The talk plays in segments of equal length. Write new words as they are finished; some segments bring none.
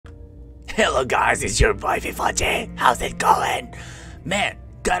Hello guys, it's your boy Vivace. How's it going? Man,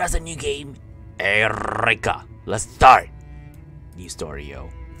 got us a new game. Erika. Let's start. New story, yo.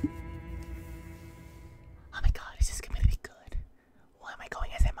 Oh my god, is this gonna be good? Why am I going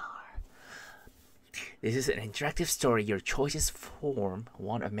SMR? This is an interactive story. Your choices form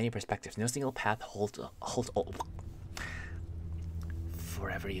one of many perspectives. No single path holds all.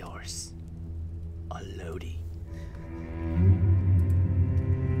 Forever yours. A Lodi.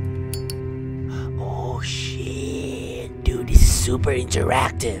 Oh shit, dude, this is super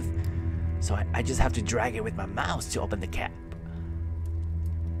interactive. So I just have to drag it with my mouse to open the cap.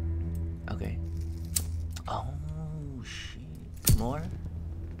 Okay. Oh shit. More?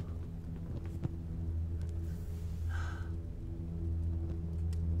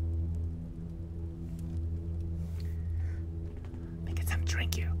 Let me get some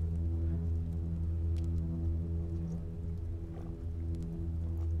drink here.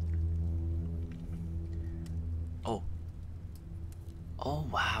 Oh. Oh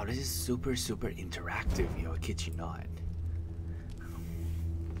wow, this is super interactive, yo. I kid you not.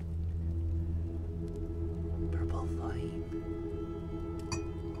 Purple flame.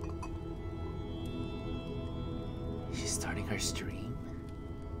 She's starting her stream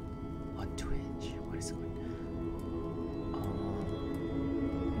on Twitch. What is it going?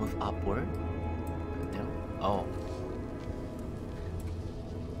 Move upward? No. Oh.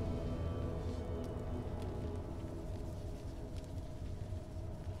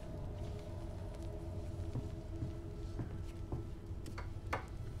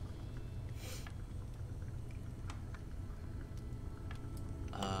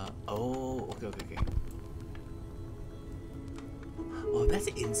 Okay. Oh, that's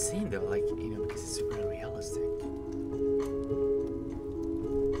insane though, like, you know, because it's super realistic.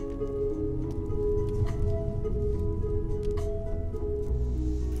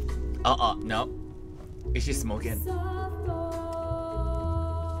 No. Is she smoking?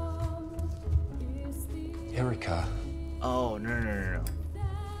 Erika. Oh, no.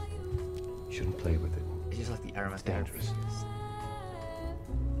 You shouldn't play with it. It's just like the aromatic. Dangerous.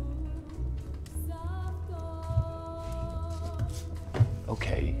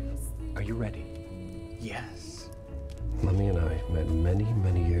 Okay, are you ready? Yes. Mummy and I met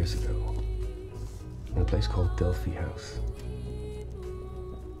many years ago in a place called Delphi House.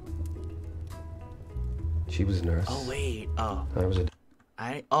 She was a nurse. Oh wait. Oh. I was a...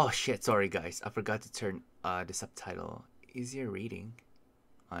 Oh shit, sorry guys. I forgot to turn the subtitle. Easier reading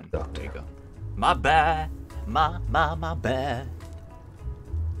on. Doctor. There you go. My bad. My bad.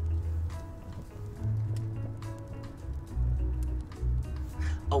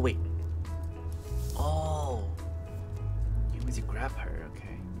 Oh wait. Oh. You want to grab her,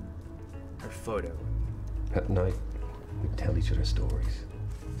 okay. Her photo. At night, we'd tell each other stories.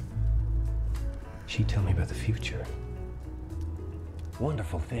 She'd tell me about the future.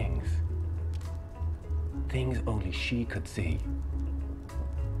 Wonderful things. Things only she could see.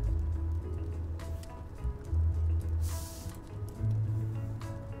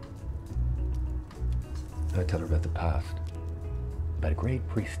 I'd tell her about the past. About a great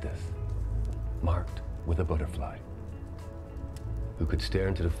priestess, marked with a butterfly, who could stare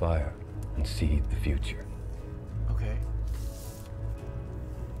into the fire and see the future. Okay.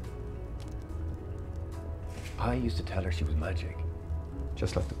 I used to tell her she was magic,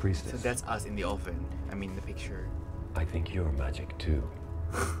 just like the priestess. So that's us in the oven. I mean the picture. I think you're magic too.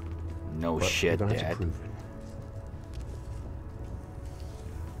 No But shit, you're gonna have Dad. to prove it.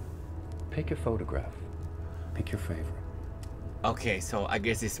 Pick your photograph. Pick your favorite. Okay, so I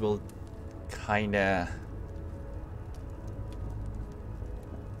guess this will kinda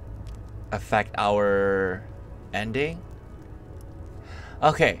affect our ending.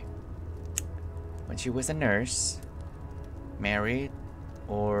 Okay. When she was a nurse, married,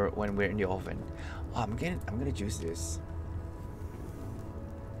 or when we're in the oven. Oh, I'm gonna choose this.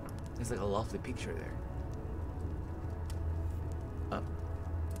 There's like a lovely picture there.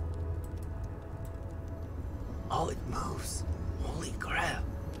 Oh, it moves. Holy crap.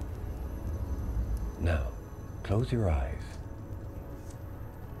 Now, close your eyes.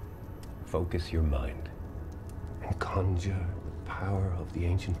 Focus your mind. And conjure the power of the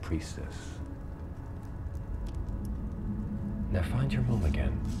ancient priestess. Now find your mum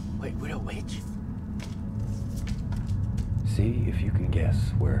again. Wait, we're a witch? See if you can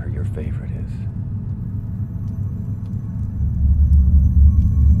guess where your favorite is.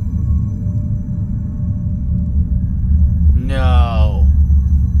 No.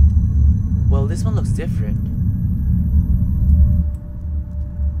 Well, this one looks different.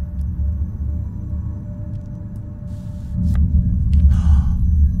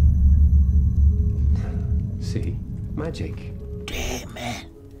 See? Magic. Damn, man.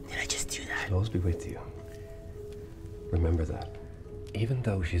 Did I just do that? She'll always be with you. Remember that. Even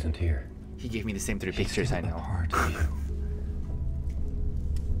though she isn't here. He gave me the same 3 pictures, I know. Part of you.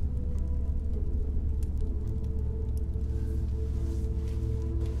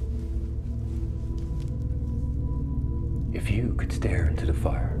 If you could stare into the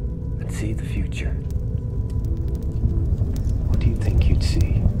fire and see the future, what do you think you'd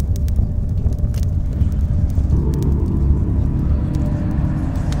see?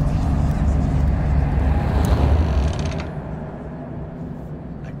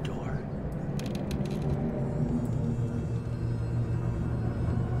 A door?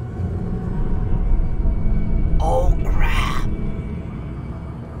 Oh crap!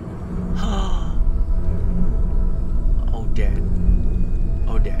 Oh Dad.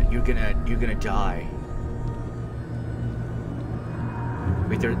 Oh Dad, you're gonna die.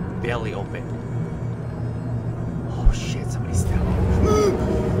 With your belly open. Oh shit, somebody's stabbing.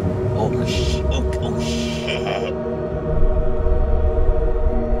 Oh shit. Oh shit.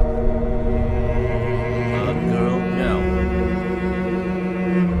 Girl, no.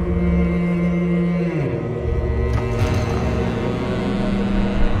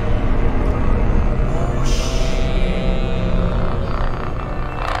 Oh shit.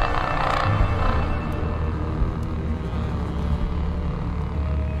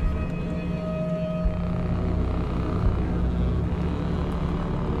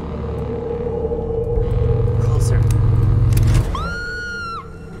 Closer.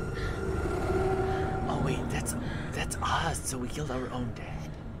 Oh wait, that's us. So we killed our own dad.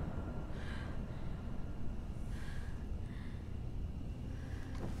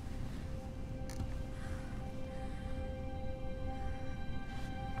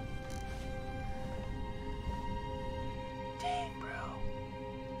 Dang, bro.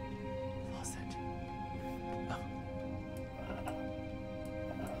 Faucet. Oh.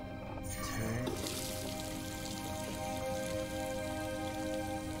 Turn.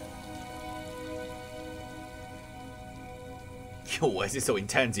 Yo, why is it so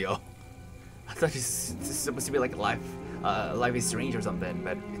intense, yo? I thought this is supposed to be like Life is Strange or something,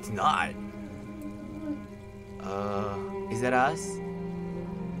 but it's not. Is that us?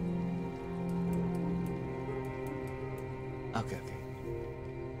 Okay, okay.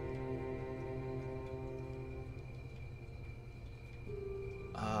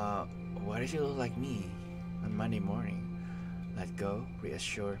 Why did you look like me on Monday morning? Let go,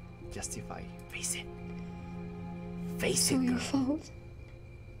 reassure, justify. Face it. Face it, It's all your girl. fault.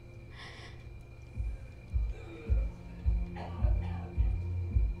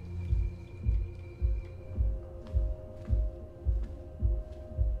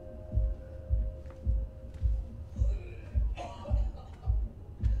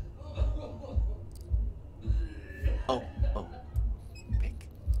 Oh, oh. Pick.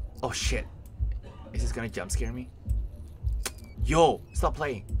 Oh shit. Is this gonna jump scare me? Yo, stop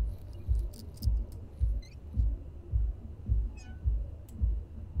playing.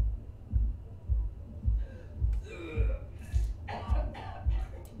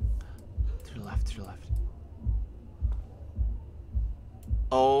 To the left, to the left.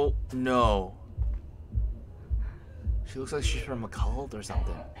 Oh no. She looks like she's from a cult or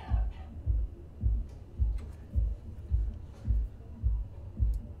something.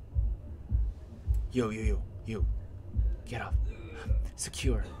 Yo, yo, yo, yo. Get up.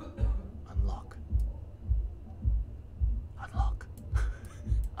 Secure. Unlock. Unlock.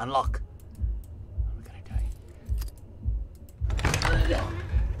 Unlock. I'm gonna die.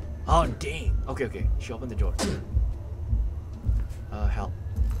 Oh, dang. Okay, okay. She opened the door. Help.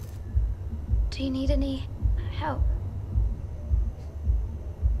 Do you need any help?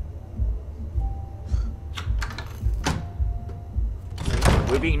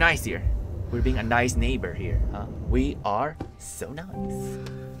 We're being nice here. We're being a nice neighbor here, huh? We are so nice.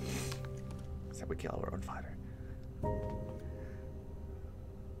 Except we kill our own father.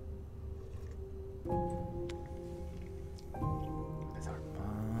 That's our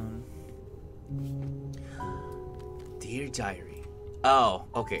mom. Dear diary. Oh,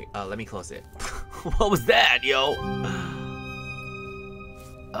 okay. Let me close it. What was that, yo?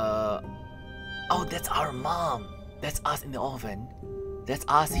 Oh, that's our mom. That's us in the oven. That's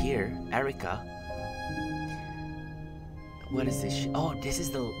us here, Erica. What is this? Oh, this is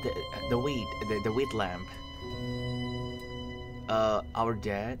the wheat lamp. Our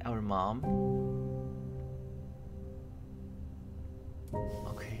dad, our mom.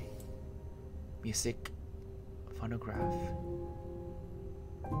 Okay. Music, phonograph,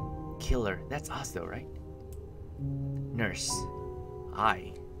 killer. That's us though, right? Nurse.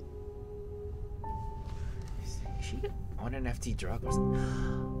 Hi. she on an FT drug or something?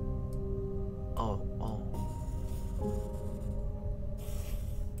 Oh, oh.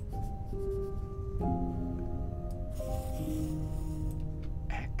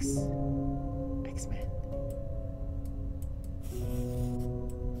 X-Men.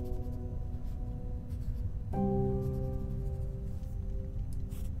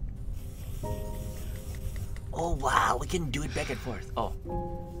 Oh wow, we can do it back and forth. Oh.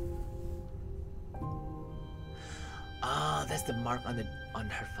 Ah, that's the mark on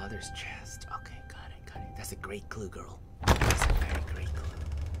her father's chest. Okay, got it, got it. That's a great clue, girl. That's a very great clue.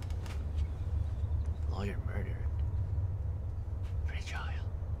 Lawyer murdered. Fragile.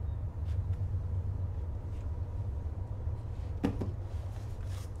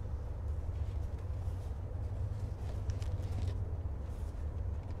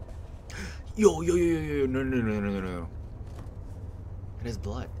 Yo, yo, yo, yo, yo, no, no, no, no, no, no. It has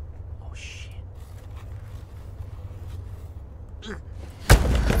blood. Oh, shit.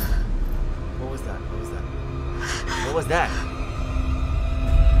 What was that? What was that? What was that?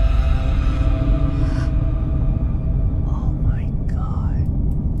 Oh my god.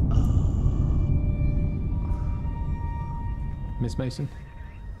 Miss Mason?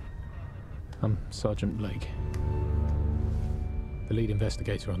 I'm Sergeant Blake, the lead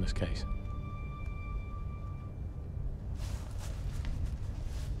investigator on this case.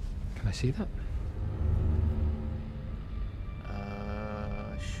 Can I see that?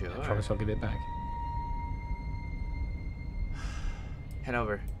 Sure. I promise I'll give it back. Head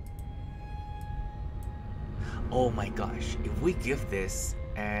over. Oh my gosh, if we give this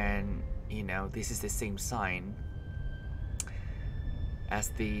and you know this is the same sign as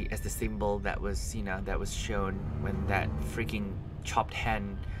the symbol that was, you know, that was shown when that freaking chopped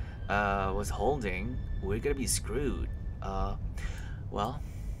hand was holding, we're gonna be screwed. Well,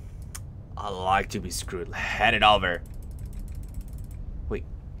 I like to be screwed. Hand it over. Wait,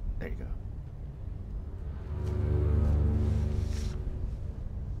 there you go.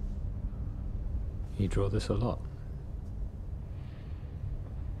 You draw this a lot.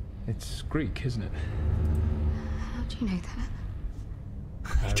 It's Greek, isn't it? How do you know that?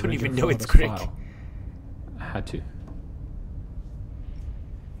 I don't read even your know it's father's Greek. file. I had to.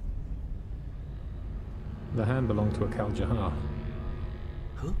 The hand belonged to a Kal Jahar.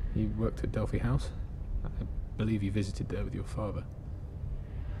 Who? You worked at Delphi House? I believe you visited there with your father.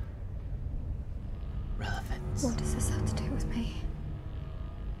 Relevance. What does this have to do with me?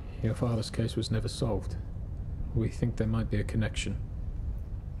 Your father's case was never solved. We think there might be a connection.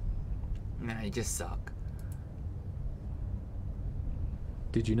 Nah, you just suck.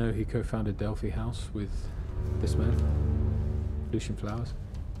 Did you know he co-founded Delphi House with this man? Lucian Flowers?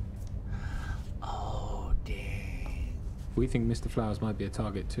 Oh, dang. We think Mr. Flowers might be a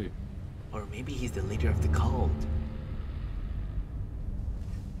target too. Or maybe he's the leader of the cult.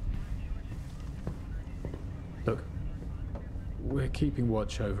 Look, we're keeping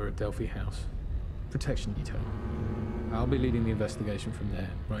watch over at Delphi House. Protection detail. I'll be leading the investigation from there.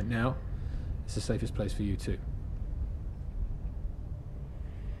 Right now, it's the safest place for you too.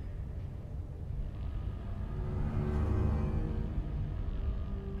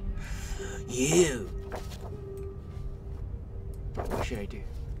 You. What should I do?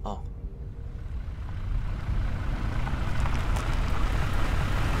 Oh.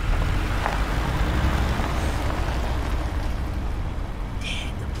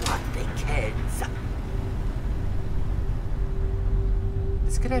 Damn, the blood thickens.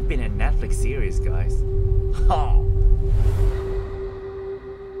 This could have been a Netflix series, guys. Oh.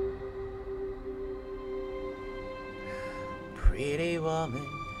 Pretty woman.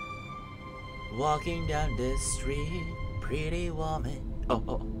 Walking down the street, pretty woman. Oh,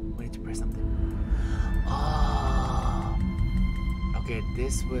 oh, we need to press something. Oh. Okay,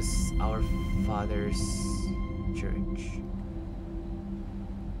 this was our father's church.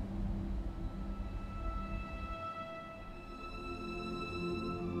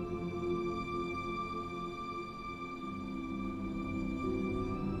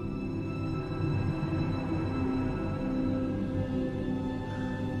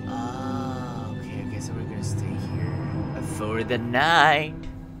 For the night.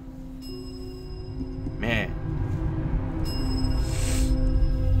 Man.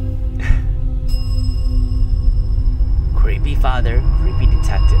 Creepy father, creepy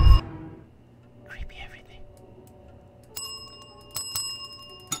detective. Creepy everything.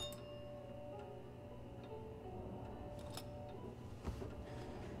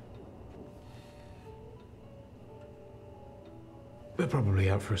 They're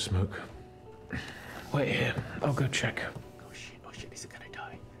probably out for a smoke. Wait here, I'll go check. Oh shit, he's gonna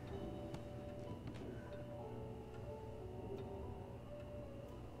die.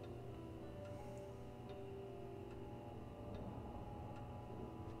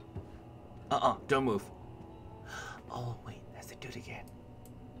 Don't move. Oh, wait, that's the dude again.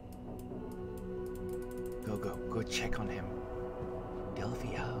 Go check on him.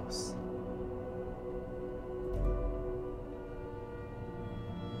 Delphi House.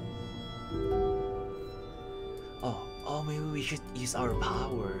 Oh, maybe we should use our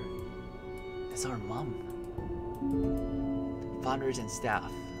power. That's our mom. Founders and staff.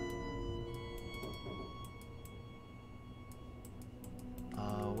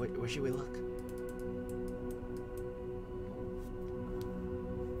 Where should we look?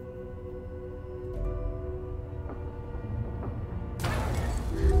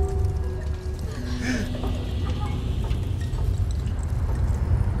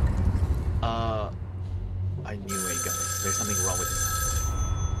 I knew it, guys. There's something wrong with this.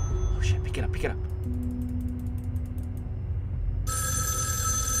 Oh shit, pick it up, pick it up.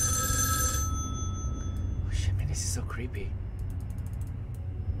 Oh shit, man, this is so creepy.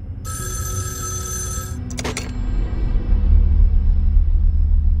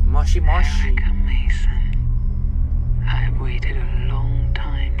 Moshi Moshi. Erica Mason, I've waited a long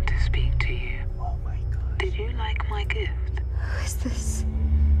time to speak to you. Oh my gosh. Did you like my gift? Who is this?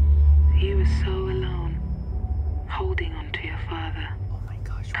 You were so alone, holding on to your father, Oh my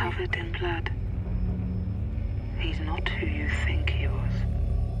gosh. covered in blood. He's not who you think he was.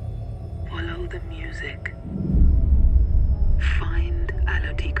 Follow the music. Find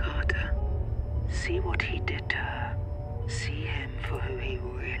Elodie Carter. See what he did to her. See him for who he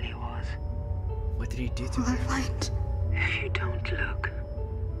really was. What did he do to Will I her? find? If you don't look,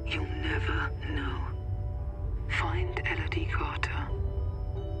 you'll never know. Find Elodie Carter.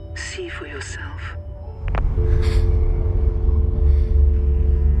 See for yourself.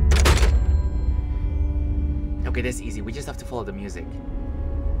 Okay, that's easy. We just have to follow the music.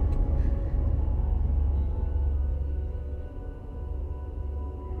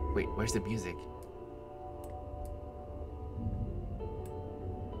 Wait, where's the music?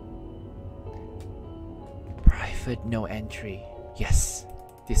 Private no entry. Yes,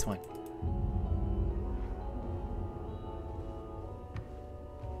 this one.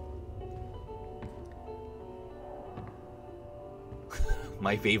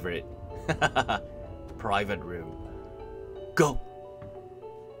 My favorite. Private room. Go!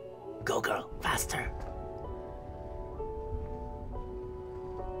 Go, girl, faster!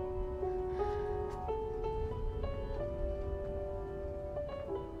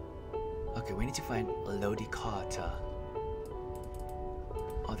 Okay, we need to find Elodie Carter.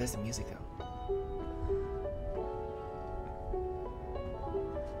 Oh, that's the music though.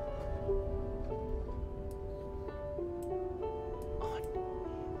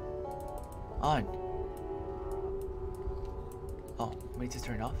 On. Oh, we need to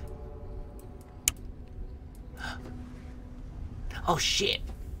turn it off. Oh shit!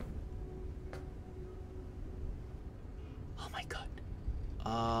 Oh my god.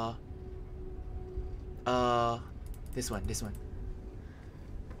 This one, this one.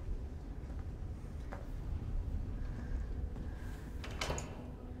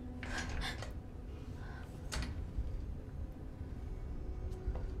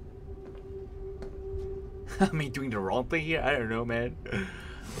 Am I doing the wrong thing here? I don't know, man.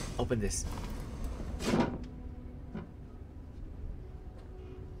 Open this.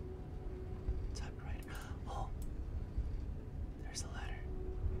 Typewriter. Oh, there's a letter.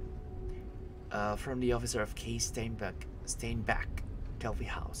 From the officer of K. Steinbach, Delphi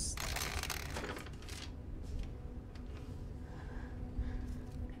House.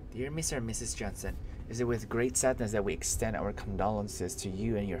 Dear Mr. and Mrs. Johnson, it is with great sadness that we extend our condolences to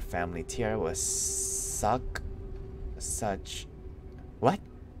you and your family. Tiara was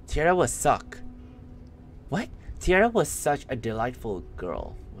Tiara was such a delightful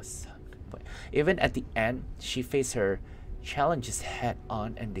girl. Even at the end, she faced her challenges head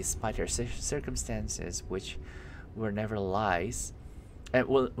on, and despite her circumstances, which were never less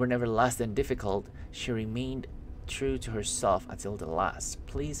than difficult, she remained true to herself until the last.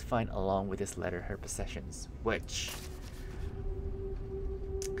 Please find along with this letter her possessions, which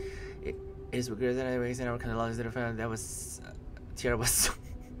it is regretted that I raised in our condolences that I found that was Tiara was.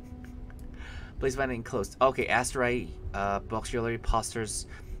 Please find it enclosed. Okay, asteroid, box jewelry, posters,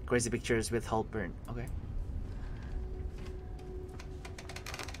 crazy pictures with Halpern. Okay.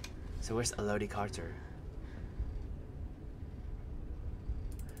 So where's Elodie Carter?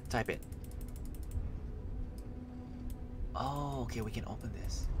 Type it. Oh, okay, we can open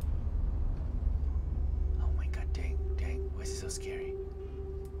this. Oh my god, dang. Why is it so scary?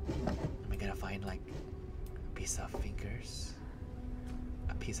 Am I gonna find like a piece of fingers?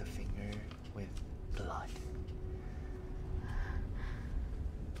 A piece of finger with blood.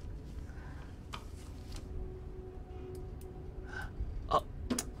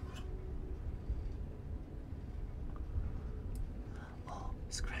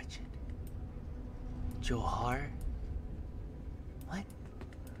 Johar? What?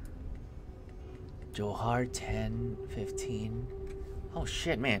 Johar 10, 15. Oh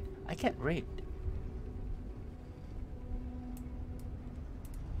shit, man. I can't read.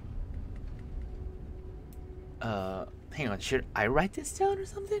 Hang on. Should I write this down or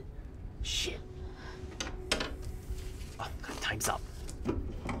something? Shit. Oh, God, time's up.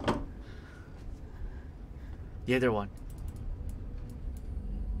 The other one.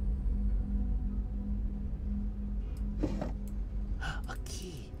 A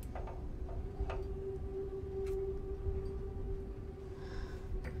key.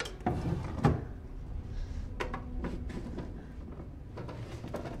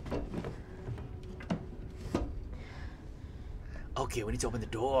 Okay, we need to open the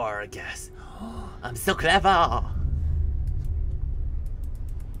door, I guess. I'm so clever.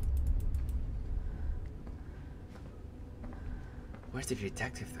 Where's the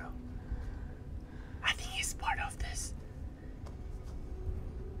detective, though? I think he's part of this.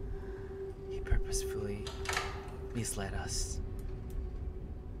 He purposefully misled us.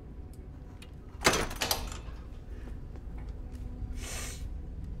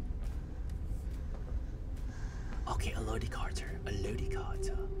 Okay, a Lodi Carter. A Lodi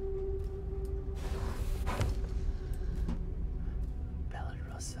Carter. Bella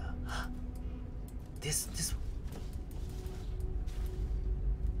Rosa. This.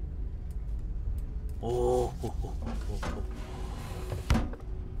 Oh.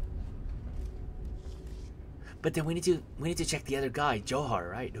 But then we need to check the other guy,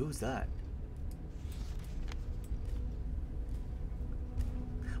 Johar, right? Who's that?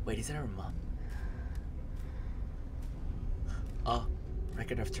 Wait, is that her mom? Oh,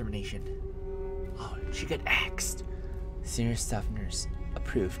 record of termination. Oh, she got axed. Senior staff nurse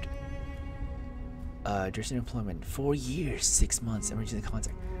approved. Duration of employment 4 years, 6 months. Emergency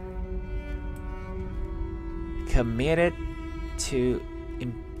contact. Committed to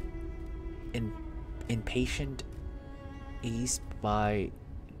inpatient ease by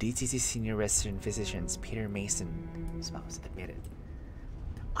DTC senior resident physicians Peter Mason, spouse admitted.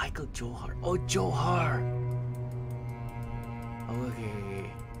 Michael Johar. Oh, Johar.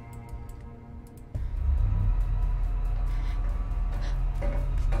 Okay.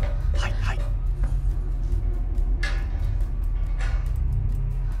 Hi.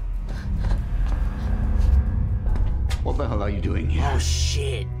 What the hell are you doing here? Oh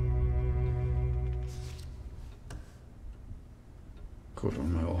shit. Caught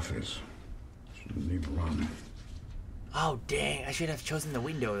on my office. Shouldn't leave run. Oh dang, I should have chosen the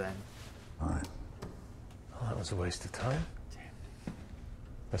window then. Alright. Well, that was a waste of time.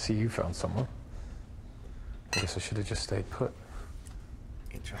 I see you found someone. I guess I should have just stayed put.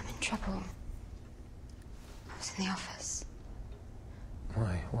 I'm in trouble. I was in the office.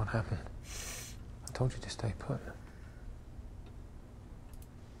 Why? What happened? I told you to stay put.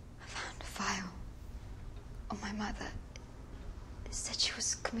 I found a file on my mother. It said she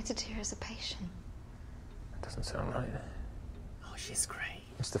was committed here as a patient. That doesn't sound right. Oh, she's great.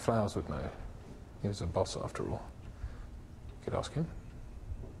 Mr. Flowers would know. He was a boss after all. You could ask him.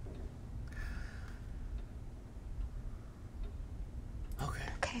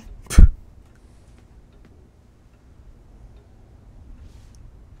 Okay.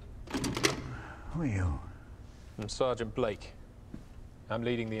 Who are you? I'm Sergeant Blake. I'm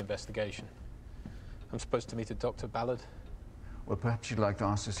leading the investigation. I'm supposed to meet a Dr. Ballard. Well, perhaps you'd like to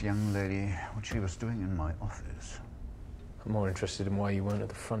ask this young lady what she was doing in my office. I'm more interested in why you weren't at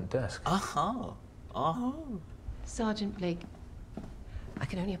the front desk. Sergeant Blake, I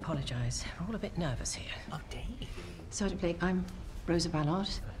can only apologise. We're all a bit nervous here. Oh, dang. Sergeant Blake, I'm Rosa Ballard.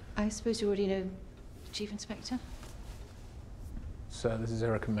 I suppose you already know the Chief Inspector? Sir, this is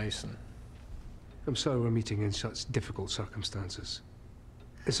Erica Mason. I'm sorry we're meeting in such difficult circumstances.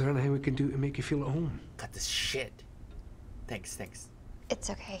 Is there anything we can do to make you feel at home? Cut this shit. Thanks. It's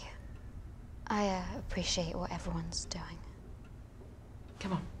okay. I appreciate what everyone's doing.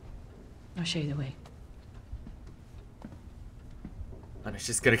 Come on. I'll show you the way. Oh no,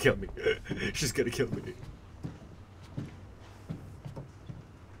 she's gonna kill me. She's gonna kill me.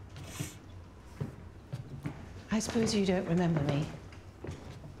 I suppose you don't remember me.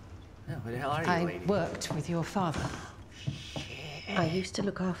 Oh, where the hell are you, I lady? worked with your father. I used to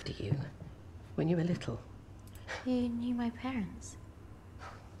look after you when you were little. You knew my parents?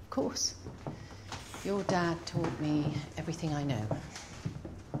 Of course. Your dad taught me everything I know.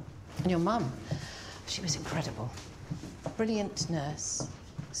 And your mum, she was incredible. Brilliant nurse.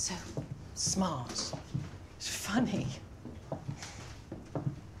 So smart. Funny.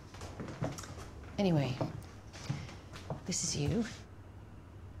 Anyway, this is you.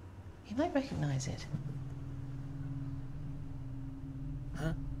 You might recognize it.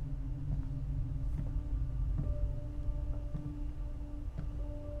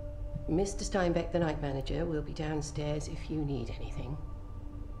 Mr. Steinbeck, the night manager, will be downstairs if you need anything.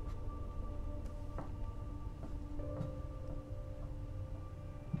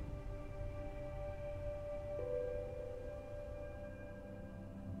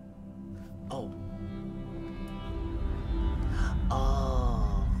 Oh.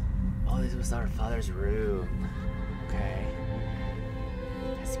 Oh. Oh, this was our father's room. Okay.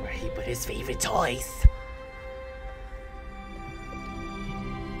 That's where he put his favorite toys.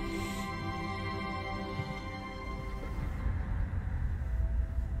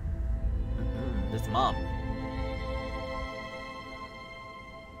 This mom.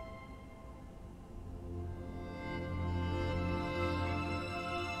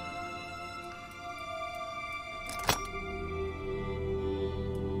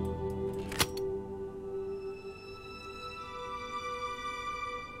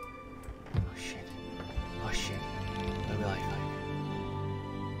 Oh shit. Oh shit. What will I find?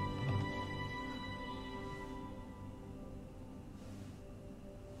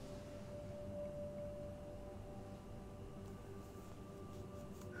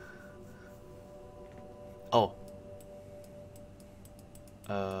 Oh.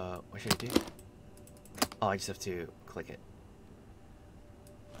 What should I do? Oh, I just have to click it.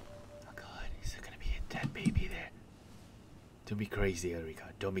 Oh god, is there gonna be a dead baby there? Don't be crazy, Erika.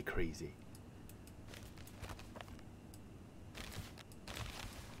 Don't be crazy.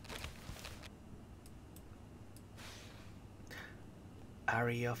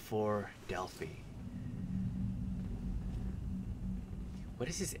 Area for Delphi. What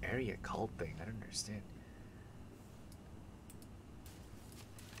is this area called thing? I don't understand.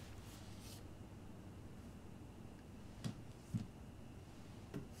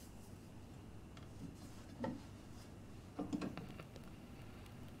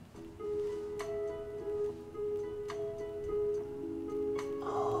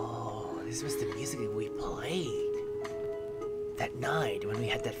 Oh, this was the music that we played that night when we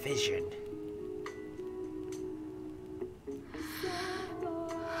had that vision.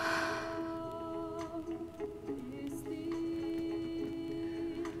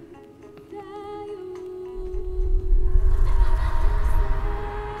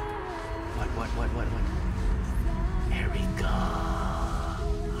 What? Erika.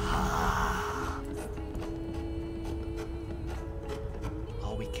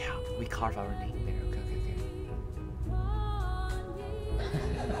 Oh, we carve our name there. Okay.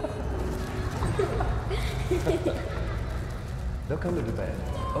 Look under the bed.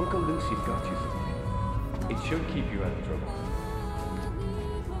 Uncle Lucy's got you something. It should keep you out of trouble.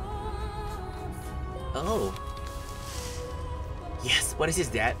 Oh. Yes, what is this,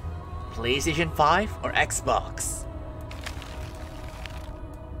 Dad? PlayStation 5 or Xbox?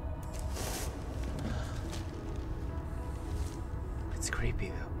 It's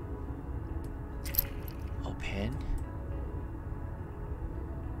creepy though. Open.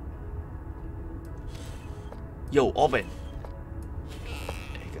 Yo, open.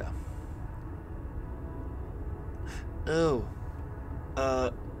 There you go. Oh.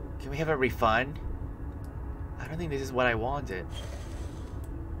 Can we have a refund? I don't think this is what I wanted.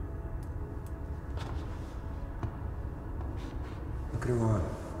 Look at her arm.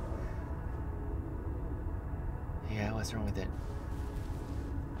 Yeah, what's wrong with it?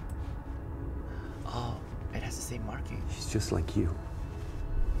 Oh, it has the same marking. She's just like you.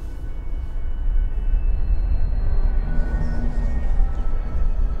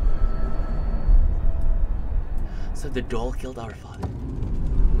 So the doll killed our father.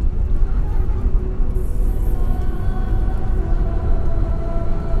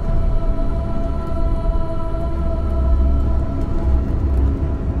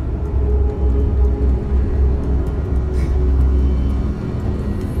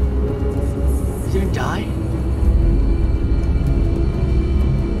 He didn't die?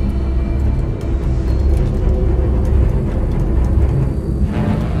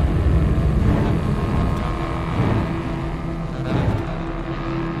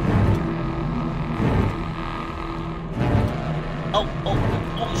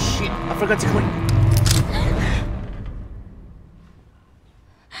 Oh shit, I forgot to clean.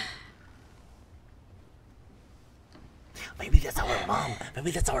 Maybe that's our mom.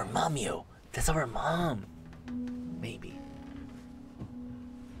 Maybe that's our mom, yo. That's our mom. Maybe.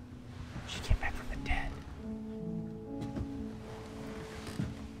 She came back from the dead.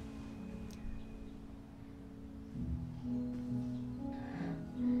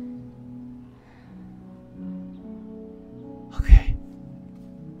 Okay.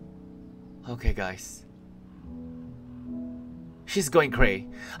 Okay, guys. She's going cray.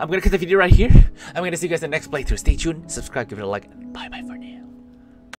 I'm gonna cut the video right here. I'm gonna see you guys in the next playthrough. Stay tuned, subscribe, give it a like. Bye bye.